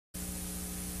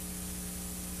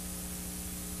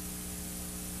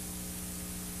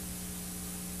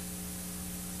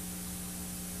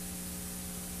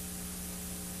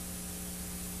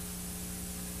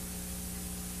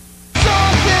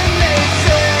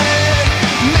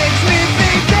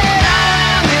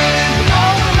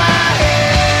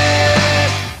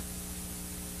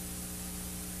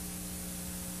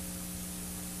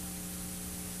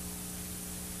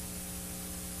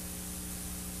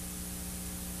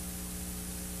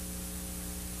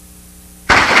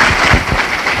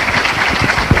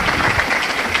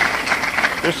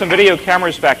There's some video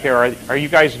cameras back there. Are you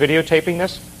guys videotaping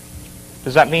this?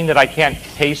 Does that mean that I can't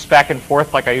pace back and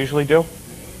forth like I usually do?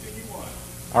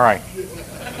 All right.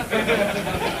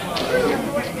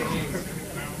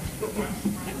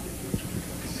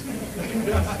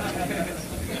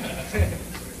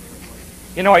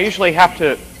 You know, I usually have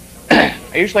to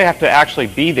actually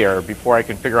be there before I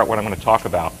can figure out what I'm going to talk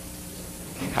about.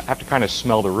 I have to kind of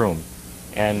smell the room.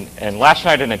 And last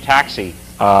night in a taxi,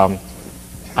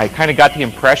 I kind of got the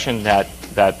impression that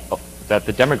the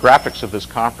demographics of this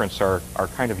conference are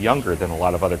kind of younger than a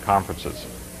lot of other conferences.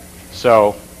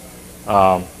 So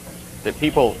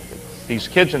these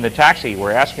kids in the taxi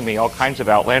were asking me all kinds of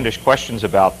outlandish questions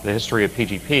about the history of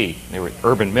PGP. They were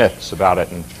urban myths about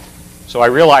it. And so I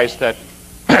realized that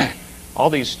all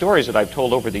these stories that I've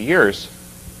told over the years,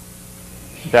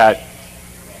 that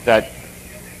a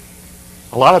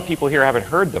lot of people here haven't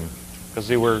heard them because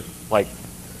they were like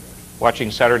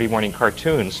watching Saturday morning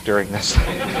cartoons during this.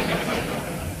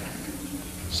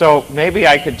 So maybe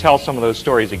I could tell some of those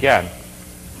stories again.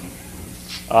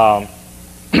 So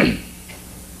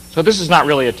this is not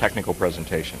really a technical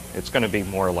presentation. It's going to be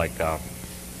more like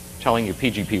telling you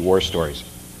PGP war stories.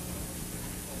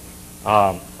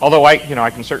 Although I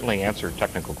can certainly answer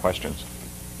technical questions.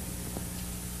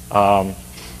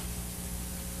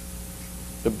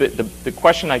 The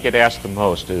question I get asked the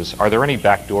most is, are there any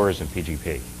backdoors in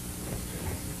PGP?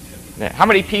 Now, how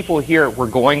many people here were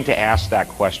going to ask that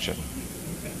question?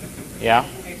 Yeah?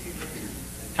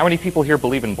 How many people here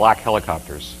believe in black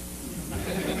helicopters?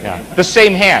 Yeah, the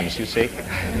same hands, you see.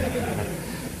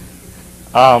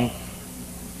 No,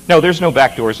 there's no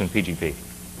backdoors in PGP.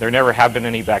 There never have been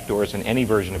any backdoors in any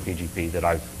version of PGP that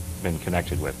I've been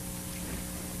connected with.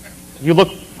 You look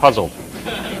puzzled.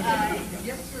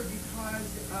 Yes, sir, because,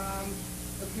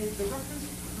 okay, the reference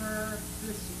for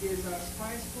this is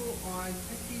Spy School on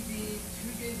TV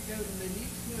 2 days ago in the Need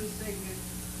to Know segment.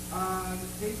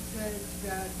 They said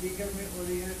that the government or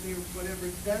the NSA or whatever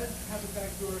does have a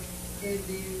backdoor in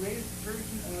the latest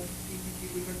version of PGP,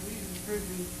 which I believe is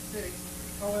version 6.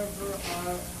 However,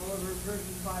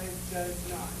 version 5 does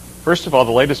not. First of all,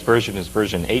 the latest version is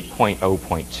version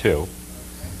 8.0.2.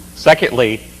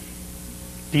 Secondly,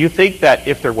 do you think that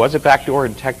if there was a backdoor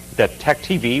in that Tech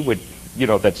TV would,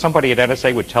 that somebody at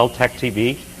NSA would tell Tech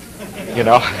TV,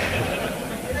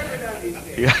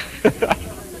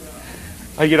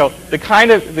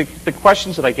 the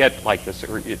questions that I get like this,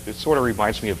 it sort of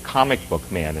reminds me of Comic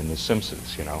Book Man in The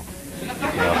Simpsons,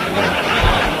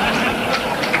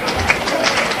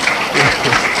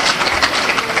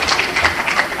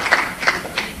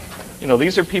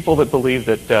 these are people that believe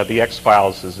that the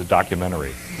X-Files is a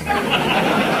documentary.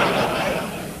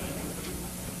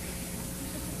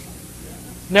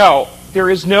 No,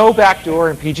 there is no backdoor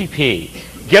in PGP.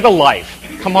 Get a life.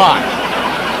 Come on.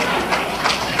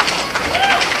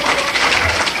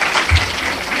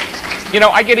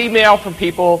 I get email from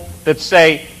people that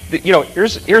say, that,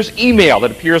 here's email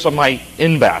that appears on my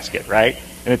in-basket, right?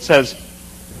 And it says,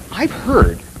 I've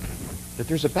heard that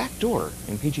there's a backdoor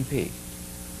in PGP.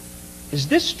 Is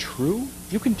this true?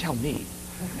 You can tell me.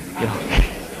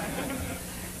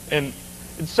 And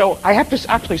so I have to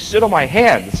actually sit on my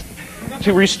hands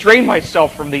to restrain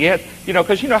myself from the end,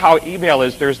 because you know how email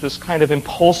is. There's this kind of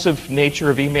impulsive nature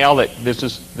of email that this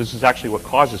is actually what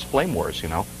causes flame wars.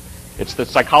 It's the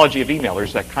psychology of email.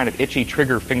 There's that kind of itchy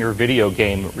trigger finger video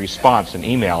game response in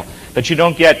email that you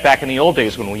don't get back in the old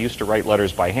days when we used to write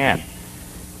letters by hand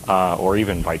or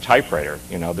even by typewriter.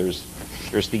 There's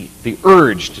the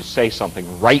urge to say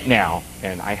something right now,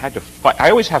 and I had to fight. I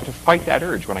always have to fight that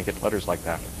urge when I get letters like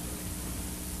that.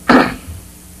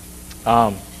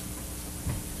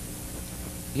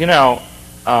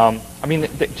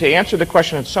 To answer the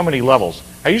question at so many levels,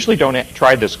 I usually don't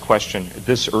try this question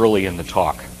this early in the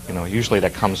talk. Usually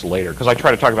that comes later because I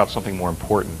try to talk about something more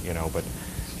important.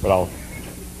 But I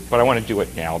want to do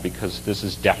it now because this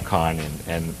is DEF CON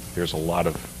and there's a lot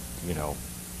of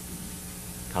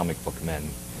comic book men,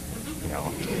 in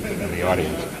the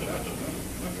audience.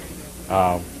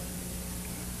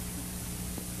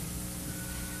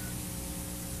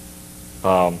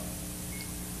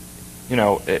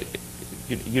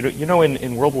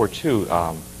 In World War II,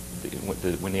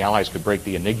 when the Allies could break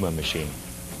the Enigma machine,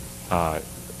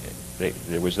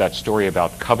 there was that story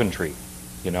about Coventry,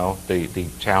 the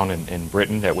town in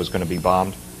Britain that was going to be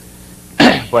bombed.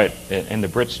 And the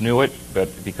Brits knew it, but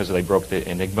because they broke the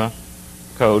Enigma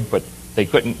code, but they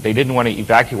didn't want to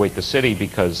evacuate the city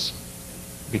because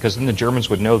then the Germans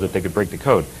would know that they could break the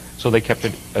code. So they kept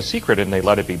it a secret and they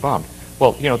let it be bombed.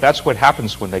 Well, that's what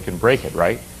happens when they can break it,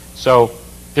 right? So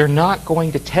they're not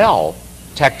going to tell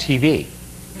Tech TV,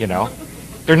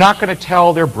 They're not going to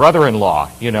tell their brother-in-law,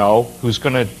 who's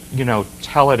going to,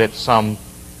 tell it at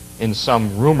in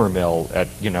some rumor mill at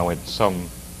some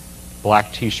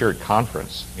black T-shirt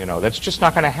conference. That's just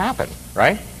not going to happen,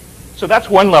 right? So that's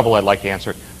one level I'd like to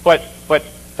answer it. But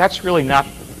that's really not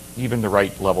even the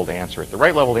right level to answer it. The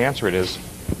right level to answer it is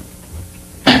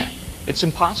it's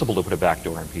impossible to put a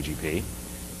backdoor in PGP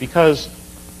because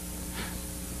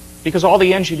all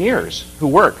the engineers who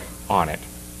work on it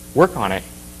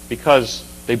because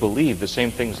they believe the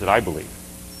same things that I believe.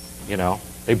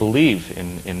 They believe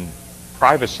in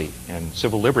privacy and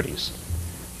civil liberties.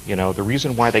 The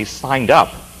reason why they signed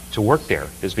up to work there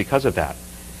is because of that.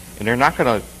 And they're not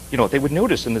going to, they would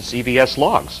notice in the CVS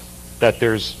logs that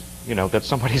there's, that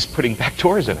somebody's putting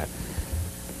backdoors in it.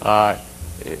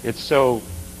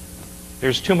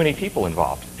 There's too many people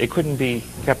involved. It couldn't be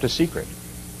kept a secret.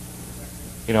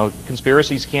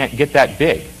 Conspiracies can't get that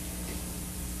big.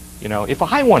 If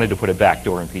I wanted to put a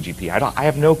backdoor in PGP, I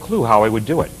have no clue how I would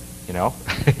do it,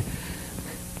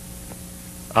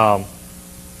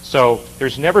 So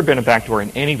there's never been a backdoor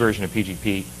in any version of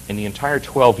PGP in the entire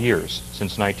 12 years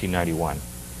since 1991.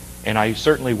 And I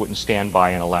certainly wouldn't stand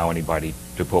by and allow anybody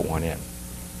to put one in.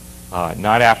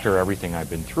 Not after everything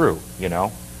I've been through,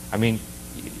 I mean,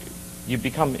 you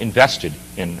become invested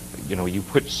in, you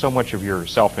put so much of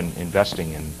yourself in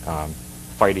investing in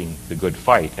fighting the good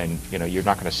fight, and you're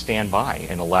not going to stand by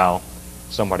and allow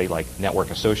somebody like Network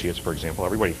Associates, for example.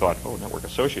 Everybody thought, oh, Network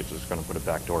Associates is going to put a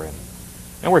backdoor in.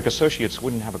 Network Associates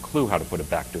wouldn't have a clue how to put a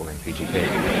backdoor in PGP.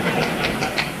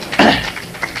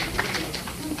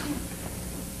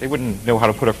 They wouldn't know how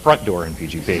to put a front door in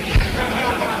PGP.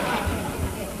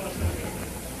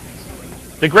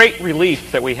 The great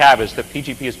relief that we have is that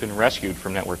PGP has been rescued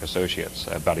from Network Associates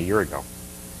about a year ago.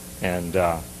 And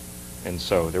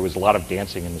so there was a lot of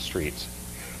dancing in the streets.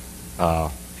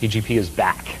 PGP is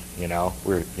back,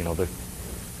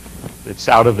 it's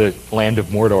out of the land of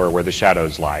Mordor where the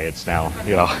shadows lie. It's now,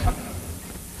 You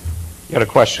had a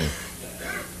question?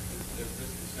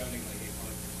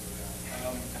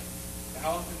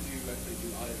 How often do you actually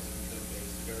do audits of the code base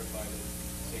to verify that,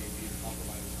 say, being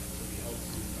compromised on somebody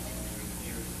else's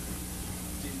engineers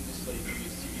didn't display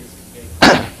previous CVS conveyance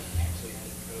actually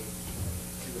added code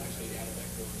to actually add that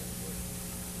code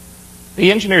in? The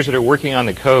engineers that are working on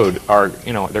the code are,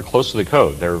 they're close to the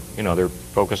code. They're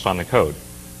focused on the code.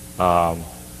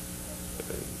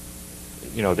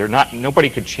 Nobody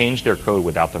could change their code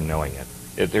without them knowing it.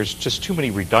 There's just too many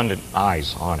redundant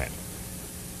eyes on it.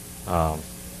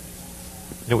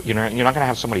 You're not going to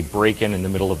have somebody break in the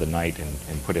middle of the night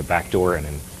and put a backdoor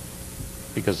in,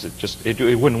 because it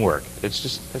wouldn't work.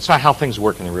 It's not how things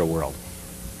work in the real world.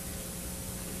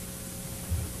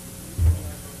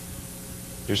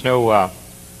 There's no,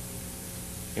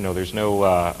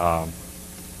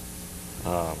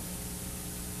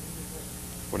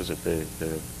 what is it?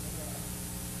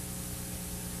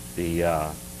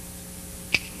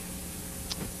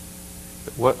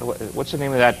 What's the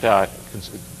name of that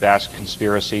vast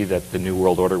conspiracy that the New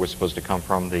World Order was supposed to come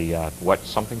from? The what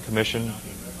something commission?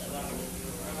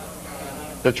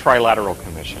 The Trilateral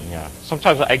Commission. Yeah.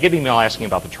 Sometimes I get email asking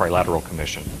about the Trilateral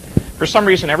Commission. For some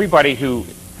reason, everybody who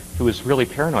is really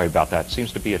paranoid about that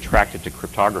seems to be attracted to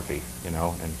cryptography, and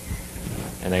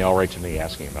they all write to me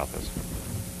asking about this.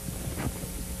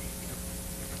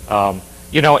 And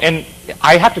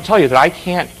I have to tell you that I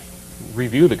can't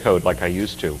review the code like I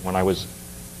used to. When I was,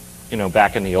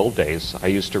 back in the old days, I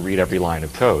used to read every line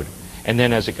of code. And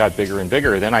then as it got bigger and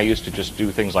bigger, then I used to just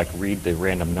do things like read the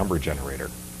random number generator,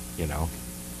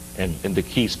 and the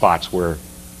key spots where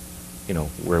it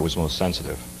was most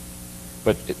sensitive.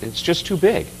 But it's just too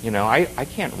big. I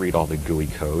can't read all the GUI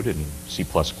code and C++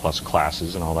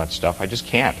 classes and all that stuff. I just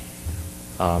can't.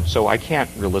 So I can't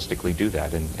realistically do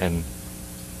that. And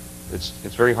it's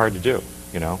very hard to do.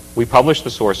 We publish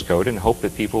the source code and hope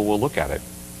that people will look at it.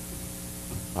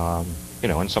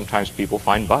 And sometimes people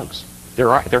find bugs.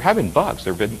 There have been bugs.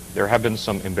 There have been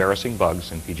some embarrassing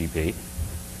bugs in PGP.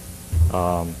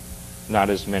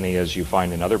 Not as many as you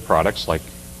find in other products like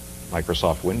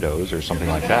Microsoft Windows or something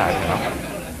like that.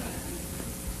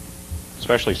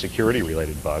 Especially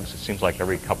security-related bugs. It seems like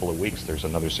every couple of weeks there's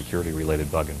another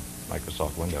security-related bug in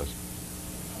Microsoft Windows.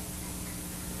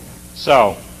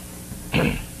 So,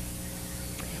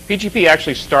 PGP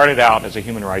actually started out as a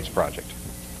human rights project.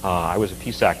 I was a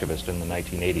peace activist in the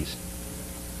 1980s.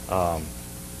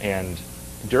 And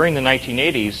during the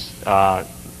 1980s,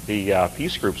 the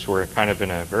peace groups were kind of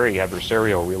in a very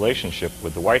adversarial relationship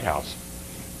with the White House.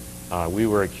 We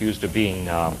were accused of being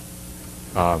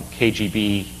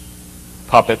KGB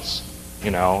puppets,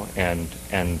 and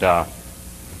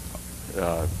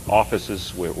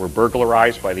offices were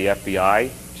burglarized by the FBI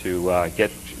to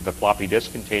get the floppy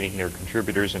disk containing their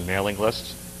contributors and mailing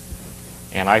lists.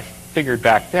 And I figured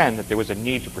back then that there was a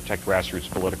need to protect grassroots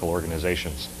political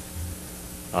organizations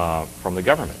from the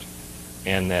government,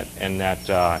 and that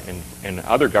in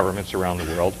other governments around the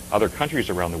world, other countries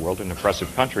around the world, in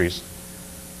oppressive countries,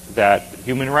 that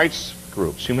human rights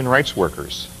groups, human rights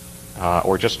workers,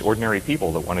 or just ordinary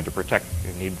people that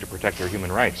needed to protect their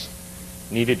human rights,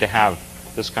 needed to have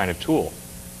this kind of tool.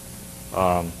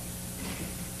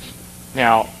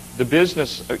 Now,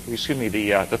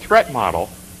 the threat model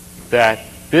that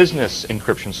business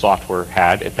encryption software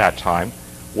had at that time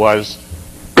was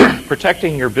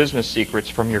protecting your business secrets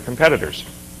from your competitors.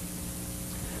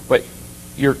 But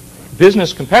your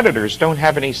business competitors don't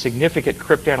have any significant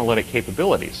cryptanalytic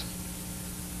capabilities.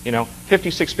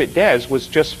 56-bit DES was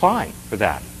just fine for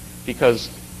that because,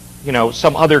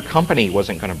 some other company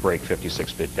wasn't going to break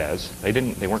 56-bit DES. They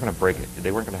weren't going to break it.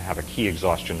 They weren't going to have a key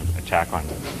exhaustion attack on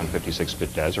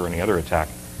 56-bit DES or any other attack.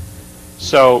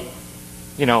 So,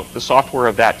 the software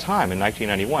of that time in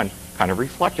 1991 kind of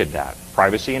reflected that.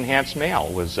 Privacy-enhanced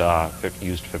mail was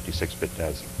used 56-bit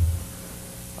DES.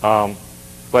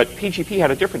 But PGP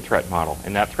had a different threat model.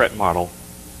 In that threat model,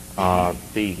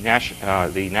 the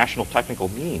national technical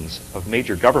means of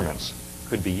major governments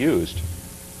could be used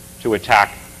to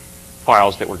attack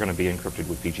files that were going to be encrypted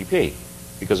with PGP,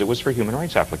 because it was for human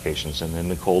rights applications. And in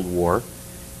the Cold War,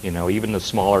 even the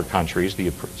smaller countries, the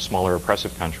smaller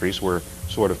oppressive countries, were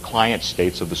sort of client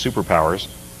states of the superpowers,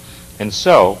 and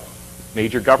so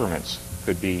major governments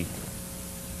could be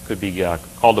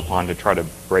called upon to try to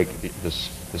break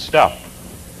this stuff.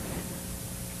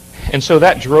 And so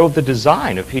that drove the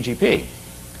design of PGP.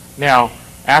 Now,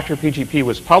 after PGP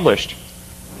was published,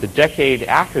 the decade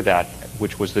after that,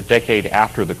 which was the decade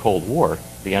after the Cold War,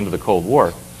 the end of the Cold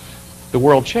War, the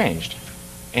world changed,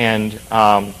 and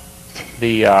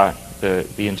the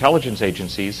intelligence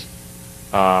agencies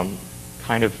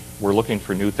kind of were looking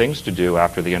for new things to do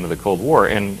after the end of the Cold War,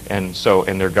 and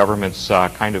their governments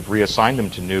kind of reassigned them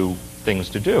to new things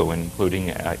to do,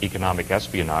 including economic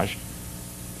espionage.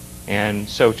 And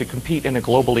so to compete in a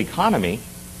global economy,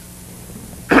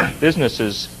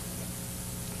 businesses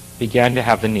began to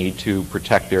have the need to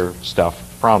protect their stuff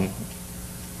from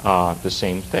the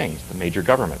same things, the major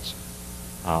governments.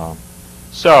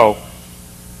 So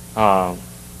the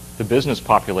business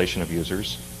population of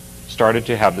users started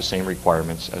to have the same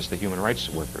requirements as the human rights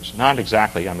workers. Not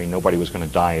exactly. I mean, nobody was going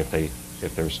to die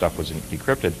if their stuff was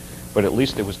decrypted, but at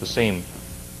least it was the same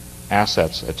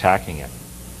assets attacking it.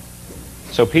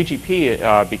 So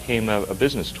PGP became a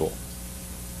business tool,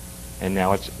 and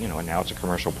now it's a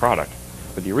commercial product.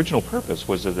 But the original purpose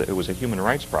was that it was a human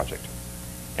rights project.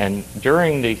 And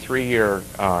during the 3-year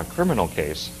criminal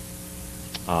case,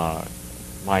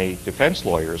 my defense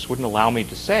lawyers wouldn't allow me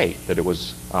to say that it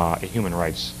was a human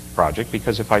rights project,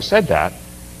 because if I said that,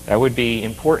 that would be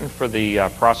important for the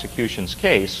prosecution's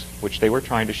case, which they were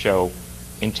trying to show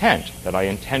intent, that I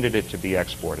intended it to be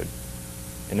exported.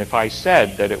 And if I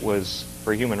said that it was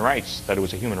for human rights, that it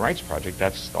was a human rights project,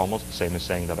 that's almost the same as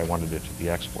saying that I wanted it to be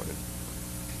exported.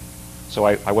 So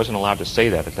I wasn't allowed to say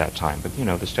that at that time, but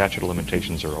the statute of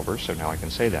limitations are over, so now I can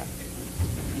say that.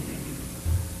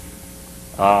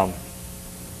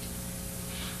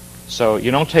 So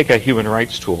you don't take a human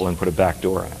rights tool and put a back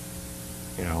door in it.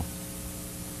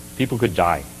 People could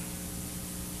die.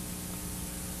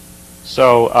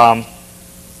 So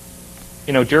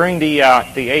during the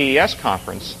AES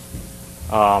conference,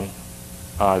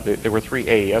 there were 3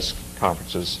 AES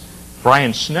conferences.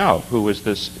 Brian Snow, who was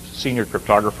this senior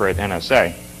cryptographer at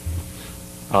NSA,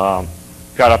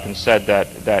 got up and said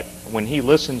that when he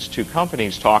listens to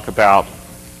companies talk about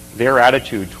their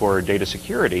attitude toward data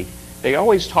security, they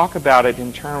always talk about it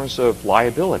in terms of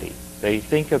liability. They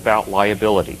think about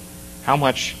liability. How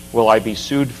much will I be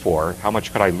sued for? How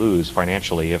much could I lose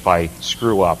financially if I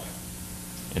screw up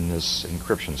in this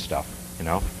encryption stuff,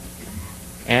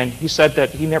 And he said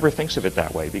that he never thinks of it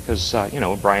that way because,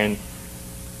 Brian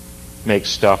makes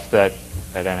stuff that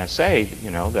at NSA,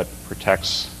 that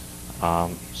protects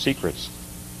secrets,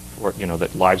 or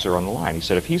that lives are on the line. He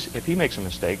said if he makes a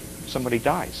mistake, somebody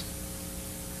dies,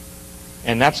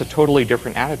 and that's a totally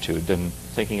different attitude than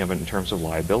thinking of it in terms of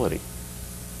liability.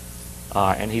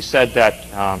 And he said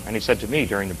to me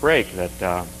during the break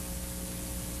that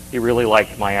he really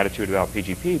liked my attitude about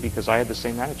PGP because I had the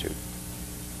same attitude.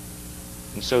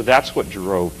 And so that's what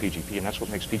drove PGP, and that's what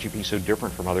makes PGP so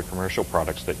different from other commercial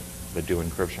products that do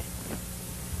encryption.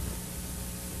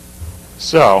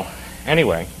 So,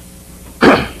 anyway,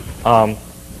 let's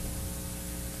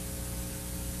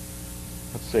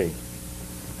see.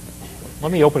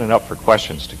 let me open it up for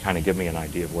questions to kind of give me an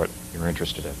idea of what you're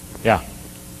interested in. Yeah.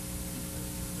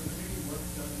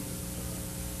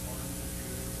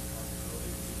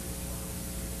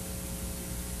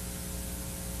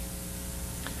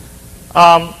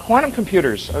 Quantum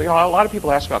computers. You know, a lot of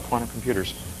people ask about quantum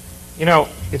computers. You know,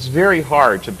 it's very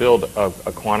hard to build a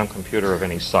quantum computer of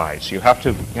any size. You have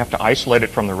to isolate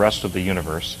it from the rest of the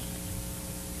universe,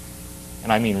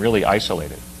 and I mean really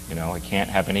isolate it. You know, it can't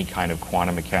have any kind of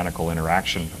quantum mechanical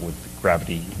interaction with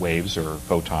gravity waves or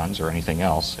photons or anything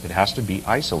else. It has to be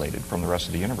isolated from the rest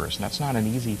of the universe, and that's not an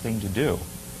easy thing to do.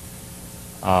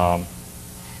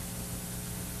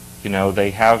 You know,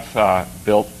 they have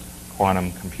built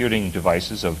quantum computing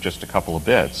devices of just a couple of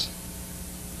bits,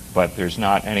 but there's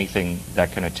not anything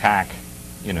that can attack,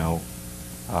 you know,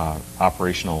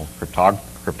 operational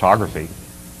cryptography.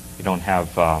 You don't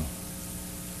have.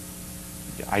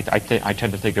 I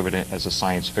tend to think of it as a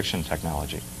science fiction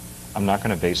technology. I'm not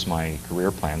going to base my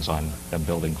career plans on them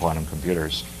building quantum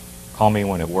computers. Call me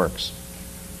when it works.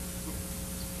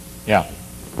 Yeah.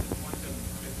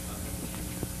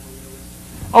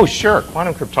 Oh, sure.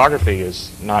 Quantum cryptography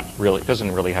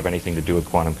doesn't really have anything to do with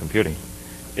quantum computing.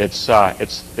 It's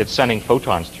sending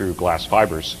photons through glass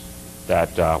fibers,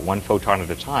 that one photon at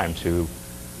a time to,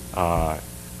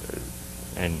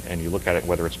 and you look at it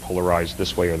whether it's polarized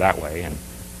this way or that way,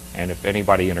 and if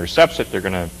anybody intercepts it, they're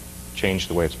going to change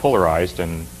the way it's polarized,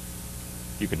 and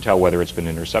you can tell whether it's been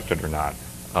intercepted or not.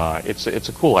 It's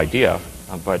a cool idea,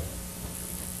 but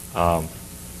I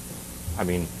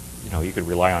mean, you know, you could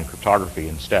rely on cryptography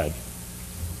instead.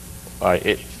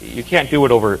 You can't do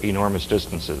it over enormous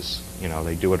distances. You know,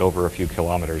 they do it over a few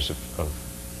kilometers of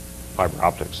fiber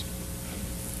optics.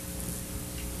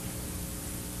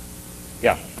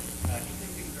 Yeah. Do you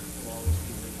think encryption will always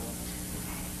be legal?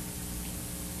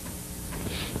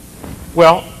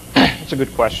 Well, that's a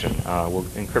good question. Will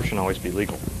encryption always be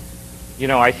legal? You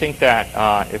know, I think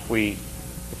that if we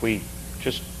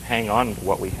just hang on to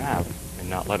what we have and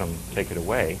not let them take it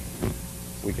away,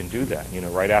 we can do that. You know,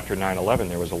 right after 9/11,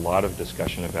 there was a lot of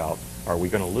discussion about, are we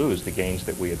going to lose the gains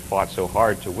that we had fought so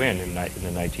hard to win in the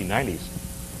 1990s?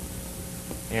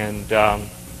 And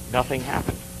nothing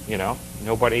happened. You know,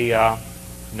 nobody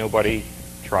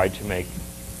tried to make,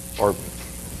 or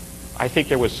I think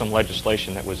there was some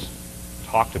legislation that was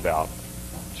talked about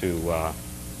to,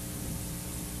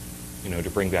 you know, to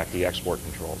bring back the export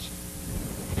controls,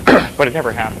 but it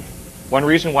never happened. One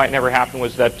reason why it never happened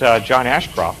was that John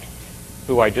Ashcroft,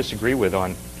 who I disagree with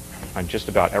on just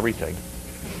about everything,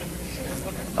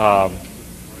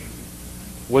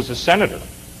 was a senator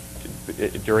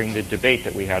during the debate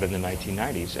that we had in the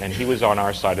 1990s, and he was on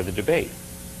our side of the debate.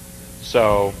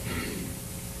 So,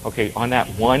 okay, on that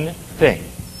one thing,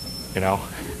 you know,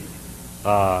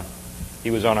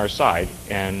 he was on our side,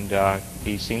 and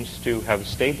he seems to have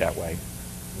stayed that way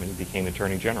when he became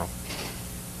Attorney General.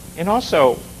 And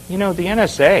also, you know, the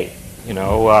NSA, you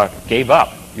know, gave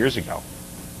up years ago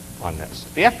on this.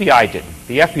 The FBI didn't.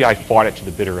 The FBI fought it to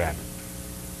the bitter end.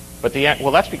 But well,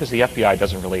 that's because the FBI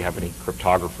doesn't really have any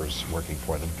cryptographers working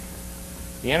for them.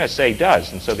 The NSA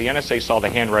does, and so the NSA saw the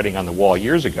handwriting on the wall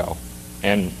years ago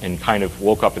and kind of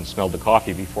woke up and smelled the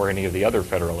coffee before any of the other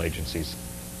federal agencies.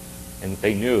 And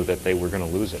they knew that they were going to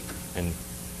lose it. And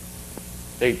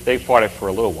they fought it for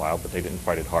a little while, but they didn't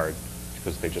fight it hard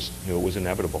because they just knew it was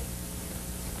inevitable.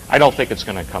 I don't think it's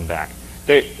going to come back.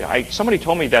 Somebody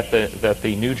told me that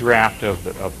the new draft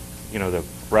of you know, the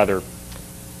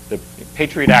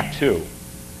Patriot Act 2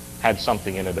 had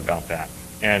something in it about that,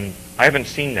 and I haven't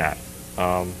seen that.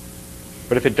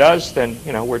 But if it does, then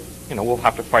we'll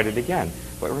have to fight it again.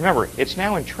 But remember, it's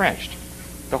now entrenched.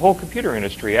 The whole computer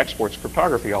industry exports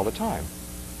cryptography all the time.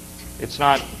 It's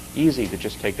not easy to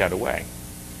just take that away.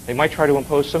 They might try to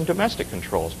impose some domestic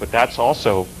controls, but that's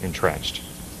also entrenched.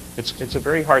 It's a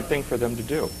very hard thing for them to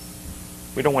do.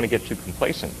 We don't want to get too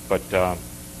complacent, but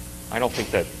I don't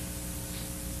think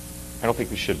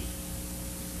we should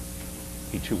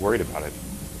be too worried about it.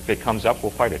 If it comes up,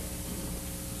 we'll fight it.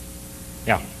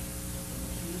 Yeah.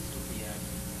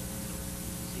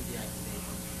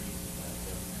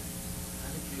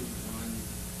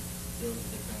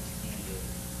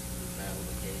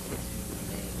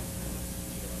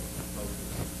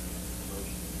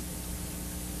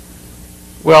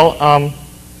 Well,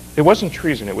 it wasn't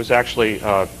treason. It was actually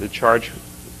the charge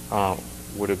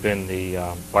would have been the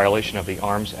violation of the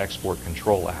Arms Export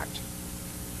Control Act,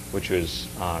 which is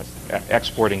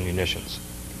exporting munitions.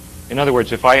 In other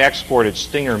words, if I exported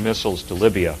Stinger missiles to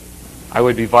Libya, I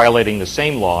would be violating the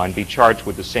same law and be charged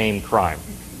with the same crime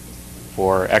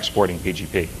for exporting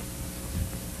PGP.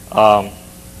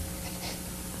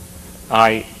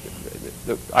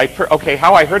 okay,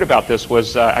 how I heard about this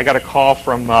was I got a call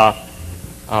from a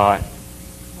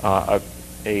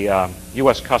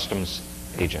U.S. Customs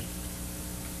agent.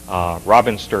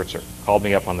 Robin Sturzer called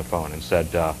me up on the phone and said,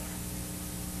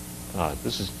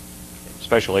 this is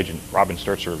Special Agent Robin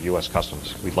Sturzer of U.S.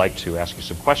 Customs. We'd like to ask you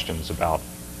some questions about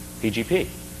PGP.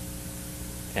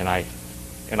 And I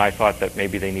thought that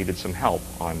maybe they needed some help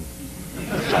on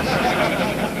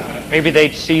maybe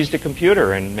they'd seized a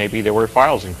computer and maybe there were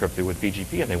files encrypted with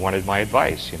PGP and they wanted my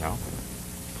advice, you know.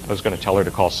 I was going to tell her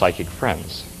to call psychic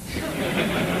friends.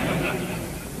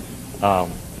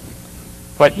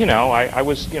 But, you know, I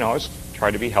was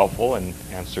trying to be helpful and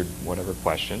answered whatever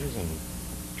questions and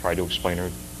tried to explain her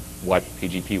what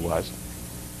PGP was.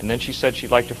 And then she said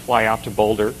she'd like to fly out to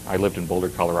Boulder. I lived in Boulder,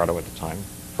 Colorado at the time.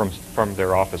 From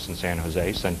their office in San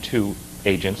Jose, send 2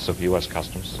 agents of U.S.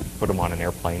 Customs, put them on an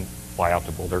airplane, fly out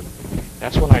to Boulder.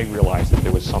 That's when I realized that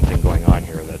there was something going on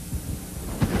here, that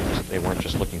they weren't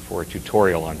just looking for a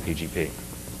tutorial on PGP.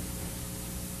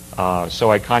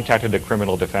 So I contacted a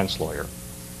criminal defense lawyer,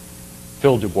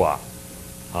 Phil Dubois.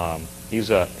 He's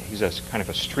a kind of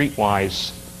a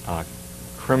streetwise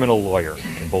criminal lawyer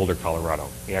in Boulder, Colorado.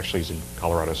 He actually is in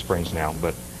Colorado Springs now,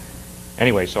 but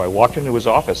anyway, so I walked into his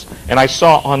office and I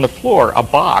saw on the floor a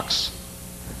box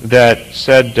that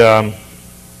said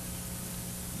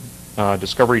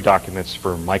discovery documents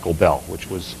for Michael Bell, which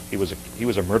was he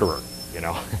was a murderer, you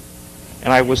know.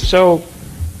 And I was so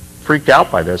freaked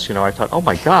out by this, you know. I thought, oh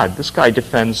my God, this guy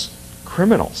defends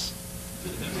criminals.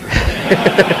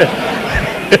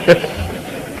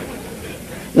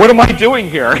 What am I doing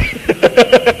here?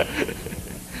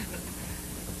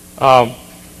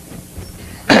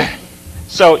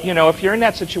 So, you know, if you're in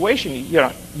that situation,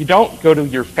 you don't go to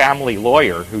your family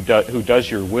lawyer who does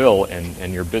your will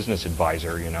and your business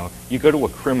advisor, you know. You go to a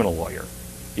criminal lawyer.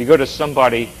 You go to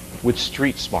somebody with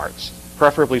street smarts,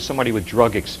 preferably somebody with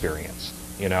drug experience,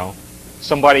 you know.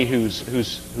 Somebody who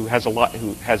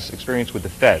has experience with the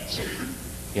feds,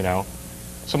 you know.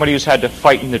 Somebody who's had to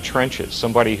fight in the trenches,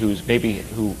 somebody who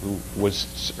was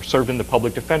served in the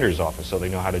public defender's office, so they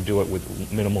know how to do it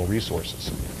with minimal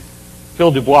resources. Phil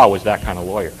Dubois was that kind of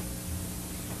lawyer,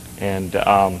 and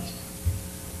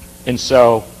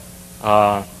so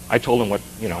I told him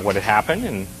what had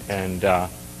happened,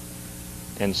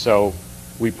 and so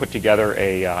we put together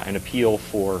an appeal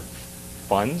for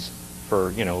funds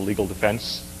for legal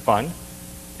defense fund,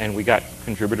 and we got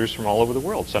contributors from all over the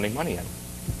world sending money in.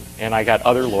 And I got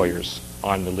other lawyers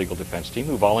on the legal defense team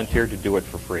who volunteered to do it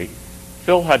for free.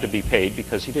 Phil had to be paid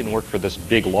because he didn't work for this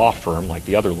big law firm like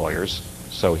the other lawyers.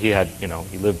 So he had,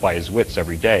 he lived by his wits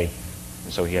every day,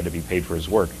 and so he had to be paid for his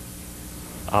work.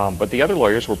 But the other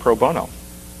lawyers were pro bono.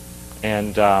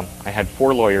 And I had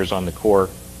 4 lawyers on the core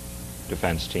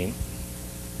defense team.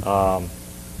 I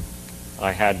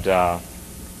had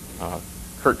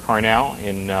Kurt Carnow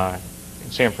in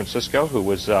San Francisco, who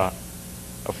was a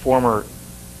former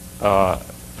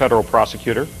federal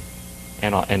prosecutor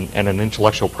and an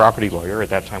intellectual property lawyer. At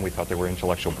that time, we thought there were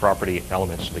intellectual property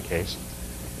elements to the case.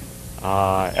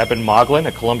 Eben Moglin,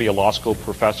 a Columbia Law School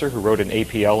professor who wrote an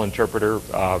APL interpreter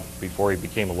before he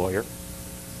became a lawyer,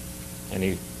 and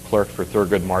he clerked for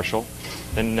Thurgood Marshall.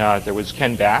 Then there was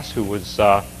Ken Bass, who was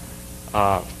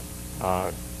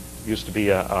used to be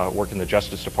work in the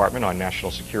Justice Department on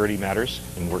national security matters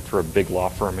and worked for a big law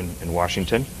firm in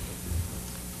Washington.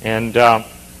 And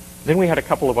then we had a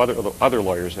couple of other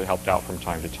lawyers that helped out from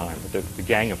time to time. But the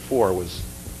gang of 4 was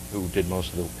who did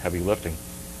most of the heavy lifting.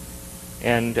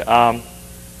 And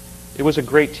it was a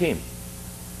great team.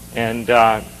 And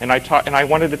I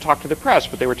wanted to talk to the press,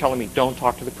 but they were telling me, don't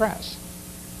talk to the press,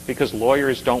 because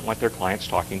lawyers don't want their clients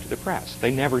talking to the press. They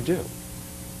never do.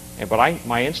 But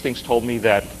my instincts told me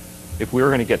that if we were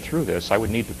going to get through this, I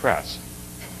would need the press.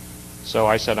 So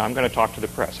I said, I'm going to talk to the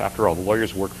press. After all, the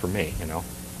lawyers work for me, you know.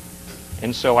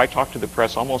 And so I talked to the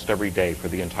press almost every day for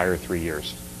the entire 3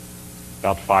 years,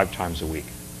 about 5 times a week.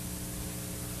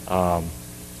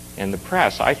 And the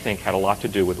press, I think, had a lot to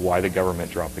do with why the government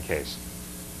dropped the case.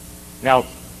 Now,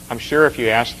 I'm sure if you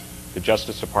asked the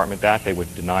Justice Department that, they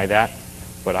would deny that.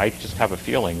 But I just have a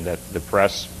feeling that the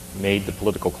press made the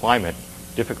political climate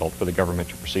difficult for the government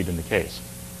to proceed in the case.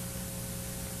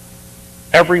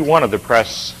 Every one of the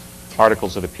press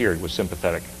articles that appeared was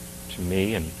sympathetic to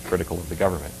me and critical of the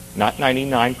government. Not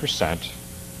 99%,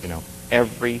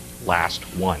 every last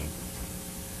one.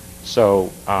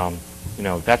 So,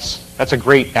 that's a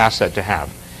great asset to have.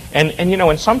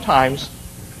 And sometimes,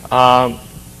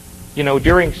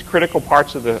 during critical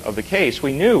parts of the case,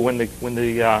 we knew when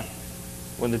the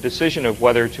decision of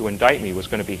whether to indict me was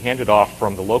going to be handed off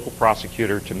from the local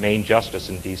prosecutor to main justice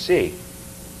in D.C.,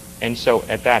 And so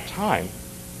at that time,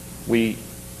 we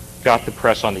got the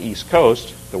press on the East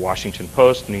Coast, the Washington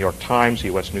Post, the New York Times,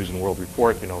 U.S. News and World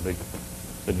Report, you know, the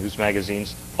news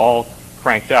magazines, all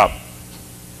cranked up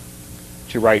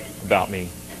to write about me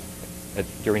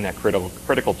during that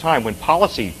critical time when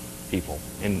policy people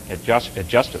at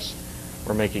Justice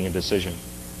were making a decision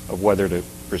of whether to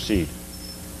proceed.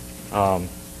 And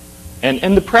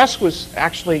the press was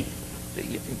actually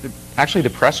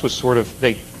the press was sort of,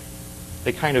 they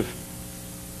kind of,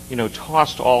 you know,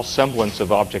 tossed all semblance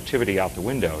of objectivity out the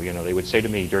window. You know, they would say to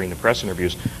me during the press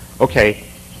interviews, okay,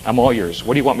 I'm all yours.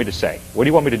 What do you want me to say? What do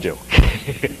you want me to do?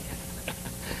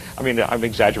 I mean, I'm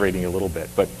exaggerating a little bit,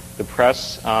 but the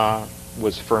press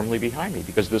was firmly behind me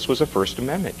because this was a First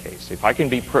Amendment case. If I can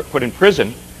be put in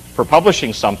prison for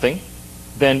publishing something,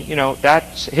 then, you know, that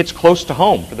hits close to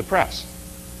home for the press.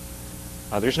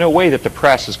 There's no way that the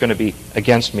press is going to be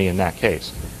against me in that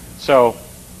case. So,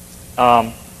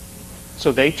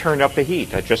 so they turned up the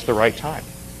heat at just the right time.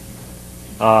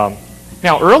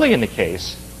 Now, early in the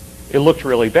case, it looked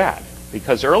really bad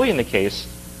because early in the case,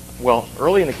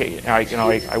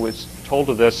 I was told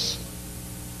of this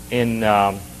in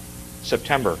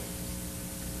September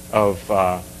of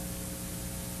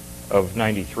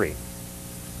 '93,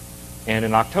 and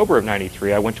in October of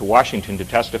 '93, I went to Washington to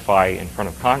testify in front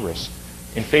of Congress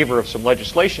in favor of some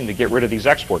legislation to get rid of these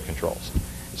export controls.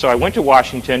 So I went to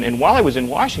Washington, and while I was in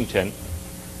Washington,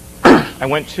 I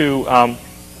went to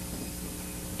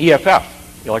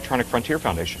EFF, the Electronic Frontier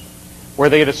Foundation, where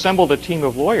they had assembled a team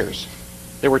of lawyers.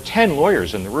 There were 10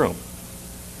 lawyers in the room.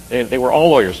 They were all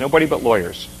lawyers, nobody but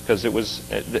lawyers, because it was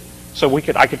so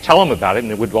I could tell them about it,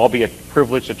 and it would all be a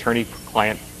privileged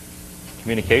attorney-client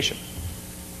communication.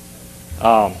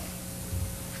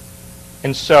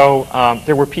 And so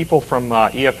there were people from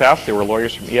EFF, there were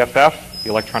lawyers from EFF, the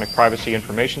Electronic Privacy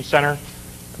Information Center,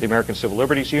 the American Civil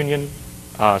Liberties Union,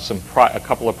 a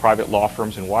couple of private law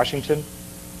firms in Washington,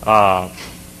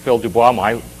 Phil Dubois,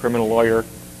 my criminal lawyer,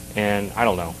 and I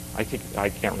don't know, I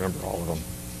can't remember all of them.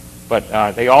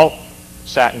 But they all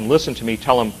sat and listened to me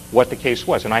tell them what the case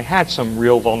was. And I had some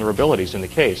real vulnerabilities in the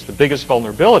case. The biggest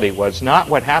vulnerability was not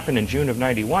what happened in June of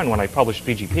 '91 when I published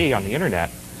PGP on the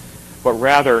internet, but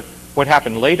rather what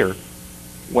happened later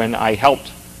when I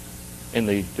helped in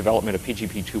the development of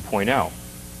PGP 2.0,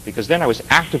 because then I was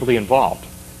actively involved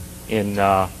in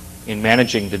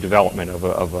managing the development of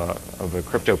a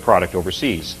crypto product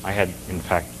overseas. I had, in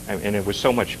fact, and there was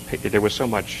so much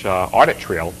audit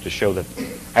trail to show that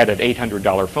I had an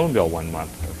 $800 phone bill one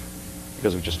month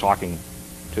because of just talking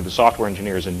to the software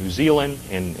engineers in New Zealand,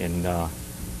 in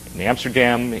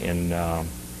Amsterdam, in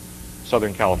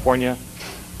Southern California,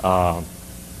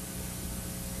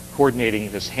 coordinating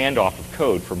this handoff of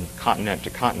code from continent to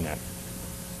continent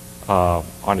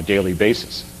on a daily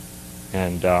basis.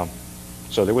 And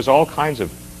so there was all kinds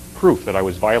of proof that I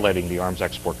was violating the Arms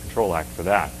Export Control Act for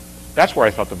that. That's where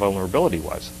I thought the vulnerability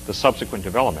was, the subsequent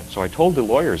development. So I told the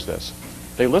lawyers this.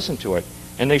 They listened to it,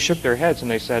 and they shook their heads, and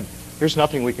they said, there's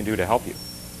nothing we can do to help you.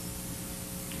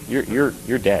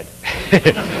 You're dead.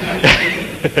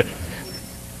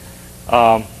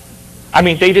 I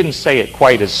mean, they didn't say it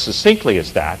quite as succinctly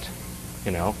as that,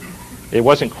 you know. It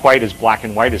wasn't quite as black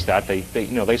and white as that.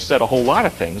 They said a whole lot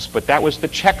of things, but that was the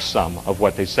checksum of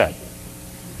what they said.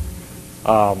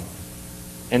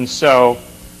 And so,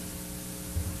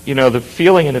 you know, the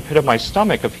feeling in the pit of my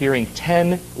stomach of hearing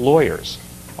 10 lawyers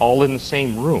all in the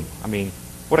same room. I mean,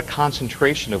 what a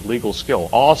concentration of legal skill,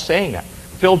 all saying that.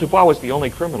 Phil Dubois was the only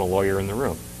criminal lawyer in the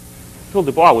room. Phil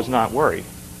Dubois was not worried,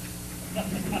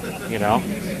 you know,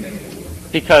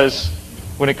 because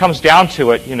when it comes down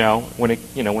to it, when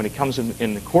it comes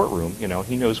in the courtroom,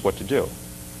 he knows what to do.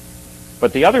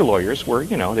 But the other lawyers were,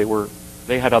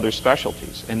 they had other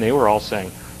specialties, and they were all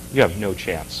saying, "You have no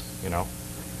chance,"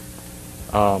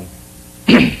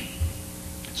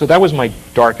 So that was my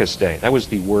darkest day. That was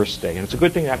the worst day. And it's a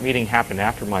good thing that meeting happened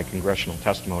after my congressional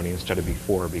testimony instead of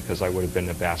before, because I would have been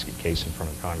a basket case in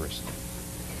front of Congress.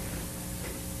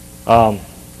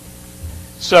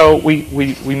 So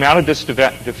we mounted this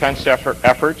defense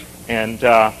effort, and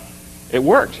it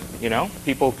worked.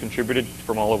 People contributed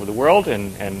from all over the world,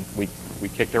 and we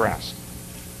kicked their ass.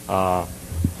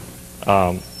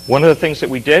 One of the things that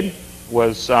we did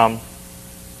was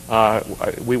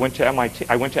we went to MIT.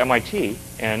 I went to MIT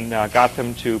and got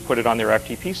them to put it on their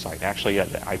FTP site. Actually,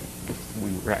 I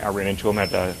ran into them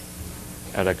at a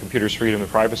Computers, Freedom, and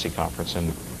Privacy conference,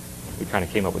 and we kind of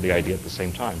came up with the idea at the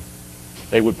same time.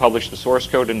 They would publish the source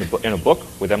code in a book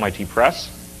with MIT Press.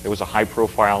 It was a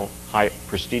high-profile,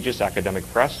 prestigious academic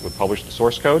press that would publish the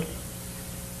source code,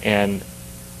 and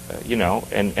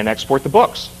and export the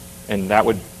books, and that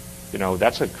would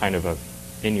that's a kind of a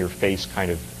in-your-face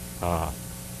kind of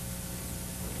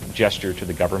gesture to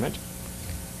the government.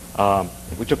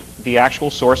 We took the actual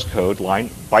source code, line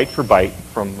byte for byte,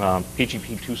 from PGP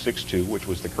 262, which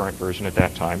was the current version at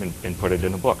that time, and put it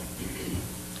in a book.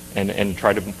 And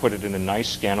tried to put it in a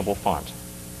nice, scannable font.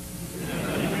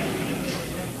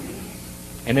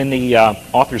 And in the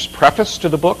author's preface to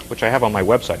the book, which I have on my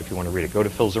website if you want to read it, go to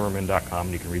philzimmermann.com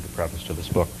and you can read the preface to this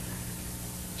book.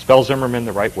 Spell Zimmerman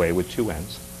the right way with 2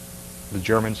 N's, the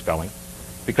German spelling,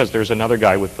 because there's another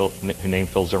guy named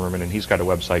Phil Zimmermann, and he's got a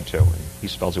website too, and he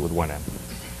spells it with 1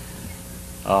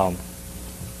 N.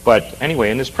 But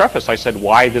anyway, in this preface, I said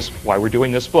why we're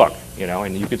doing this book,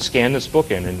 and you could scan this book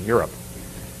in Europe.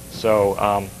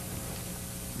 So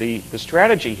the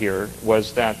strategy here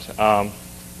was that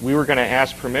we were going to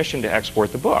ask permission to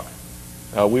export the book.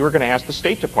 We were going to ask the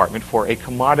State Department for a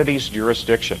commodities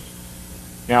jurisdiction.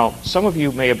 Now, some of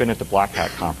you may have been at the Black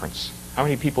Hat Conference. How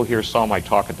many people here saw my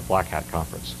talk at the Black Hat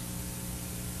Conference?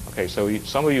 Okay, so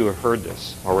some of you have heard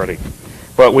this already.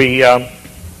 But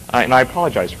and I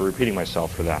apologize for repeating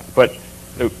myself for that. But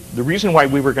the reason why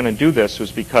we were going to do this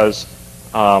was because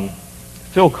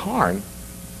Phil Karn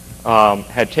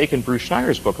had taken Bruce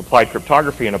Schneider's book, Applied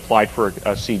Cryptography, and applied for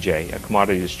a CJ, a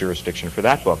commodities jurisdiction, for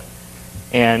that book.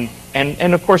 And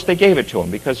of course they gave it to him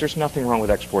because there's nothing wrong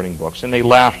with exporting books. And they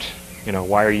laughed,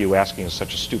 why are you asking us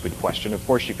such a stupid question? Of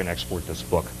course you can export this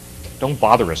book. Don't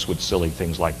bother us with silly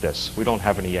things like this. We don't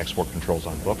have any export controls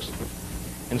on books.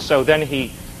 And so then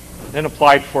he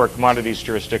applied for a commodities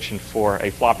jurisdiction for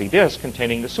a floppy disk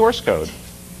containing the source code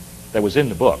that was in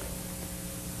the book.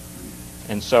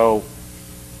 And so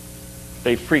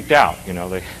they freaked out,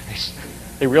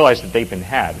 they realized that they'd been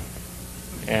had,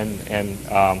 and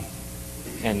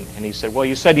he said, well,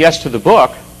 you said yes to the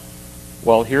book.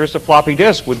 Well, here's the floppy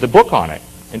disk with the book on it.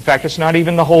 In fact, it's not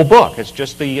even the whole book; it's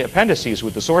just the appendices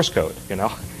with the source code.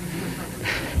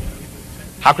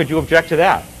 How could you object to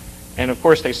that? And of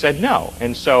course, they said no.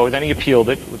 And so then he appealed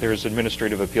it. There's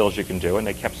administrative appeals you can do, and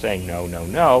they kept saying no, no,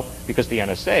 no, because the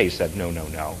NSA said no, no,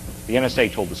 no. The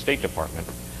NSA told the State Department.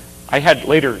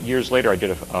 Years later, I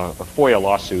did a FOIA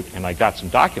lawsuit, and I got some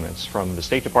documents from the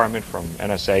State Department, from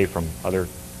NSA, from other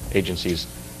agencies,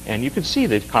 and you could see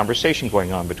the conversation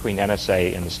going on between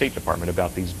NSA and the State Department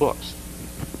about these books.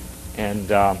 And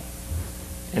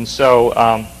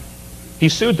so he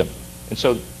sued them. And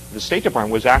so the State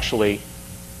Department was actually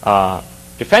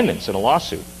defendants in a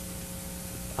lawsuit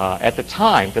at the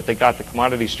time that they got the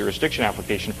commodities jurisdiction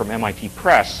application from MIT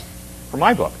Press for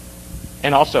my book.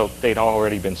 And also, they'd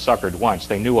already been suckered once.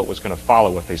 They knew what was going to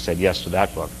follow if they said yes to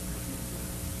that book.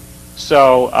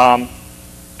 So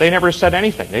they never said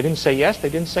anything. They didn't say yes. They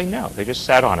didn't say no. They just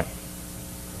sat on it.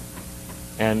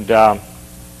 And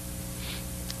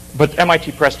but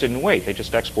MIT Press didn't wait. They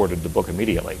just exported the book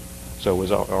immediately. So it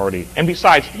was already. And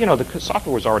besides, the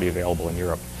software was already available in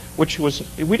Europe, which was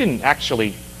we didn't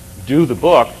actually do the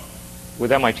book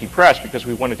with MIT Press because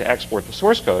we wanted to export the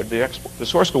source code. The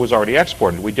source code was already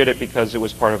exported. We did it because it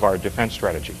was part of our defense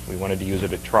strategy. We wanted to use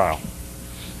it at trial.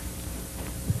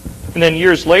 And then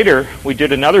years later, we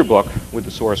did another book with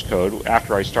the source code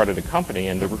after I started a company,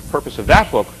 and the purpose of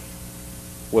that book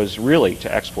was really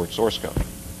to export source code.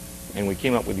 And we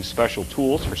came up with these special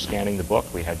tools for scanning the book.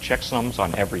 We had checksums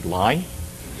on every line.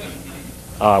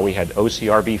 We had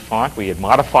OCRB font. We had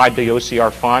modified the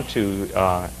OCR font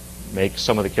to make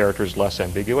some of the characters less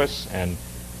ambiguous, and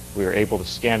we were able to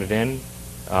scan it in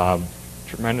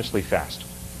tremendously fast.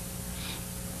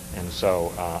 And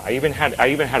so I even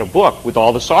had a book with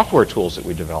all the software tools that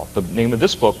we developed. The name of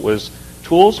this book was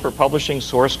Tools for Publishing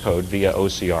Source Code via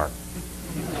OCR.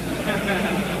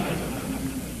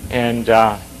 And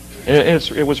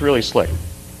it was really slick.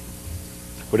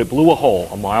 But it blew a hole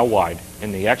a mile wide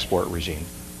in the export regime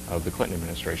of the Clinton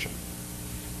administration.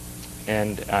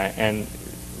 And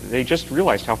they just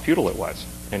realized how futile it was.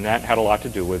 And that had a lot to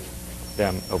do with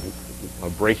them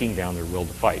of breaking down their will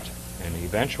to fight. And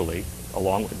eventually,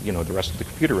 along with the rest of the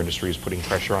computer industry is putting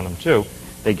pressure on them too,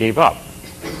 they gave up.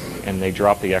 And they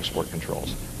dropped the export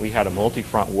controls. We had a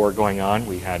multi-front war going on.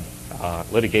 We had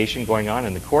litigation going on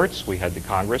in the courts. We had the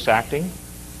Congress acting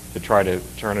to try to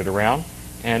turn it around.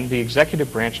 And the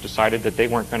executive branch decided that they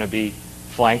weren't going to be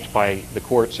flanked by the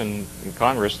courts and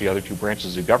Congress, the other two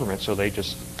branches of government, so they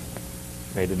just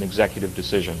made an executive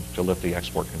decision to lift the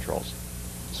export controls.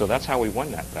 So that's how we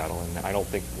won that battle, and I don't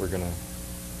think we're going to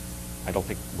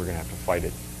have to fight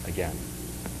it again.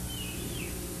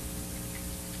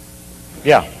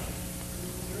 Yeah.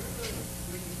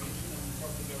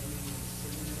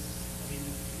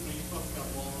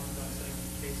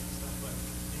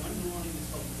 Underlying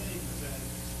this whole thing is that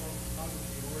historical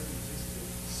photography origins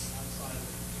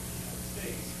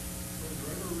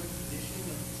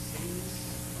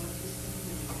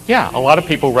Yeah, a lot of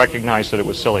people recognized that it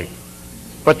was silly.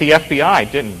 But the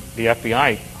FBI didn't. The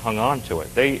FBI hung on to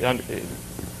it. They,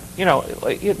 you know,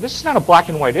 this is not a black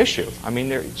and white issue. I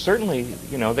mean, certainly,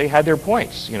 you know, they had their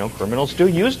points. You know, criminals do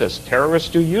use this. Terrorists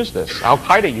do use this.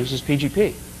 Al-Qaeda uses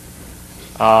PGP.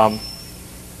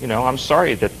 You know, I'm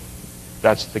sorry that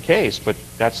that's the case, but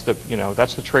that's the, you know,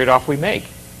 that's the trade-off we make.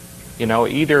 You know,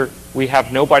 either we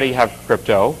have nobody have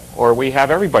crypto, or we have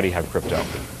everybody have crypto.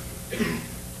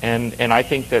 And I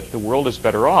think that the world is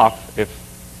better off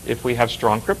if we have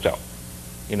strong crypto.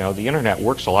 You know, the internet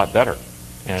works a lot better.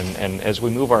 And as we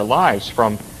move our lives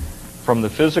from the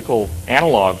physical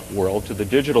analog world to the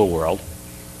digital world,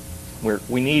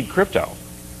 we need crypto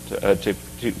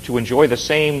to enjoy the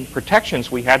same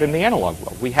protections we had in the analog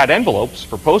world. We had envelopes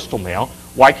for postal mail.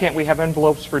 Why can't we have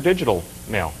envelopes for digital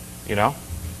mail? You know?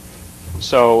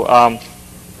 So,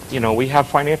 you know, we have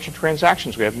financial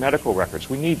transactions. We have medical records.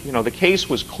 We need, you know, the case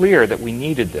was clear that we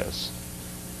needed this.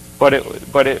 But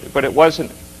it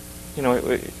wasn't, you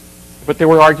know, but there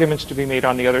were arguments to be made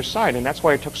on the other side, and that's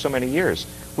why it took so many years.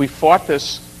 We fought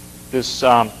this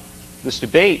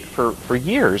debate for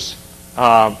years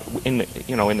in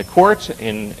the courts,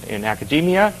 in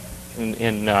academia,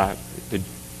 in the,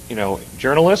 you know,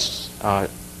 journalists,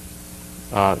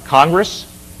 Congress.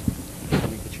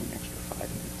 Let me get you an extra 5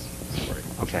 minutes. Sorry.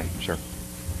 Okay, sure.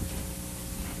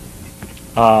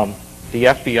 The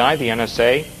FBI, the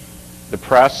NSA, the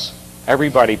press,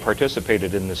 everybody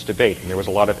participated in this debate, and there was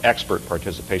a lot of expert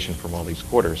participation from all these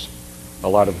quarters, a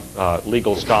lot of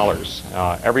legal scholars.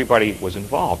 Everybody was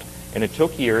involved, and it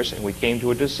took years, and we came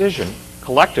to a decision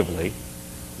collectively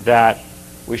that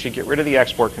we should get rid of the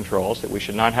export controls, that we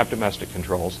should not have domestic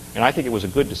controls, and I think it was a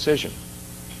good decision.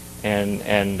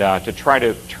 And to try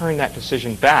to turn that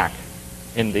decision back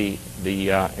in the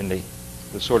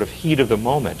sort of heat of the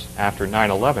moment after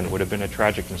 9/11 would have been a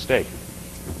tragic mistake.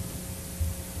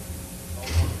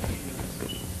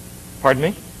 Pardon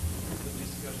me?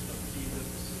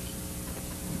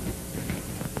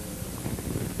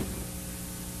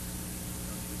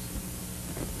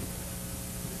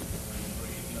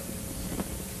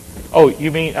 Oh,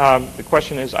 you mean, the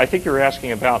question is, I think you're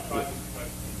asking about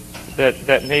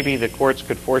that maybe the courts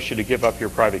could force you to give up your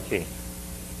private key.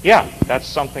 Yeah, that's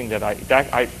something that I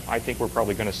think we're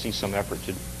probably going to see some effort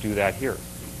to do that here.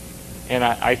 And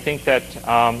I think that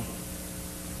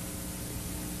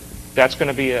that's going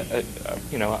to be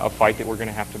a fight that we're going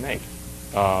to have to make.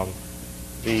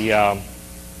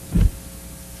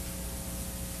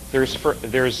 There's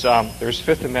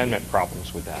Fifth Amendment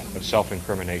problems with that, with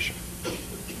self-incrimination.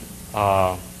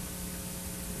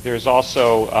 There's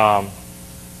also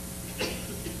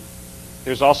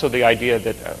the idea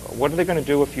that what are they going to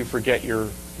do if you forget your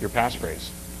passphrase?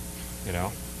 You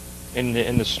know,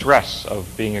 in the stress of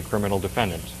being a criminal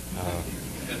defendant,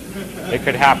 it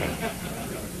could happen.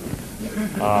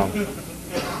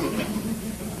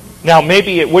 Now,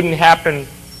 maybe it wouldn't happen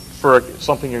for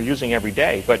something you're using every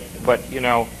day, but you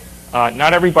know,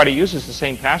 not everybody uses the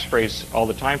same passphrase all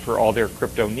the time for all their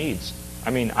crypto needs. I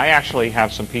mean, I actually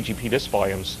have some PGP disk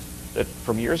volumes that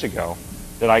from years ago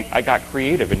that I got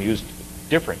creative and used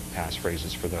different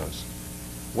passphrases for those.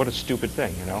 What a stupid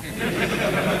thing, you know?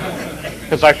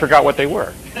 Because I forgot what they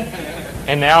were.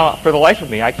 And now, for the life of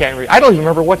me, I don't even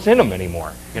remember what's in them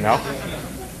anymore, you know?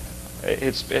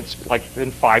 It's like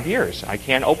been 5 years. I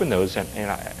can't open those, and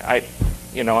I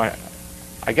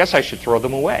guess I should throw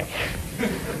them away.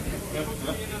 Yeah.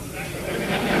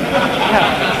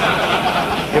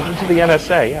 Give them to the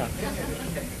NSA, yeah.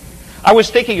 I was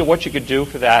thinking of what you could do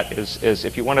for that is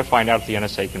if you want to find out if the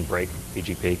NSA can break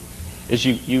PGP, is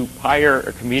you hire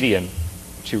a comedian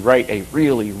to write a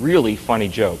really, really funny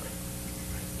joke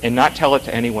and not tell it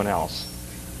to anyone else.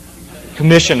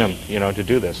 Commission him, you know, to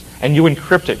do this. And you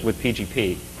encrypt it with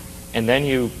PGP. And then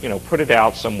you put it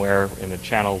out somewhere in a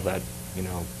channel that, you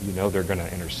know they're going to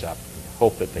intercept.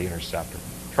 Hope that they intercept it.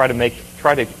 Try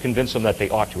to convince them that they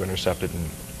ought to intercept it and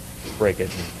break it.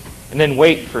 And then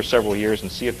wait for several years and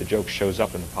see if the joke shows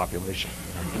up in the population.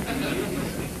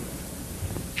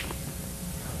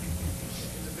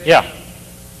 Yeah.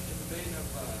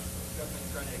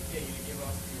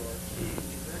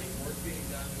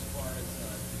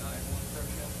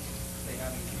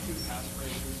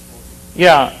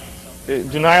 Yeah,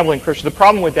 deniable encryption. The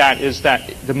problem with that is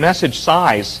that the message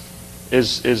size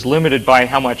is limited by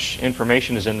how much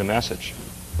information is in the message.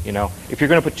 You know, if you're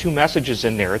going to put 2 messages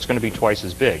in there, it's going to be twice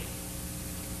as big.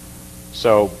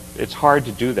 So it's hard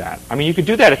to do that. I mean, you could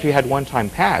do that if you had one-time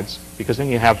pads, because then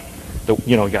you have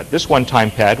you got this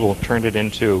one-time pad will turn it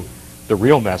into the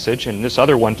real message, and this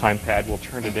other one-time pad will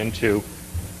turn it into,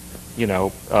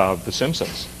 The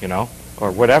Simpsons,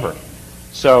 or whatever.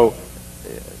 So